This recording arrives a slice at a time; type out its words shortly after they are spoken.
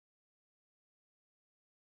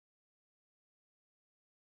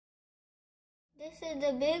This is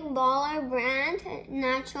the Big Baller brand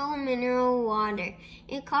natural mineral water.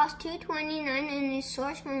 It costs $2.29 and is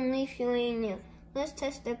sourced from Lithuania. Let's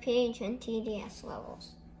test the pH and TDS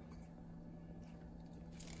levels.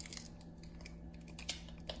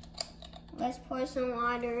 Let's pour some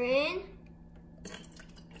water in.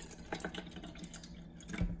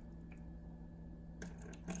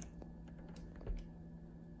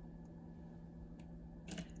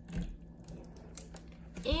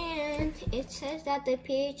 And it says that the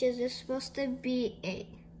pH is supposed to be 8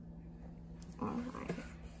 or higher.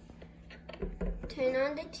 Turn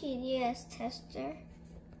on the TDS tester,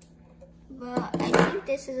 but I think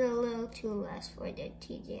this is a little too less for the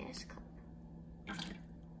TDS cup.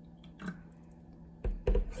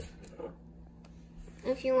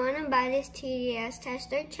 If you want to buy this TDS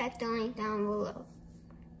tester, check the link down below.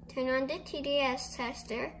 Turn on the TDS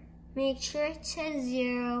tester, make sure it says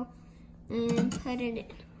 0, and put it in.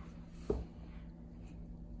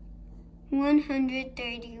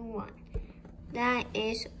 131. That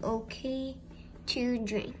is okay to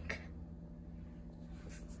drink.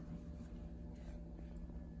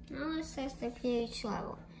 Now let's test the pH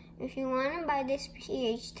level. If you want to buy this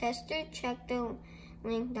pH tester, check the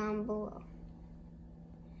link down below.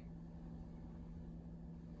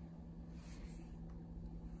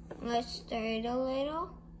 Let's stir it a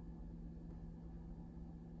little.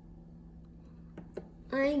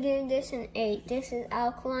 I give this an 8. This is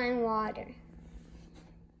alkaline water.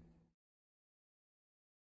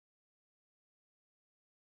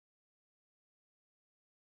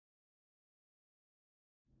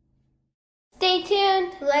 Stay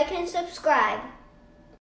tuned, like and subscribe.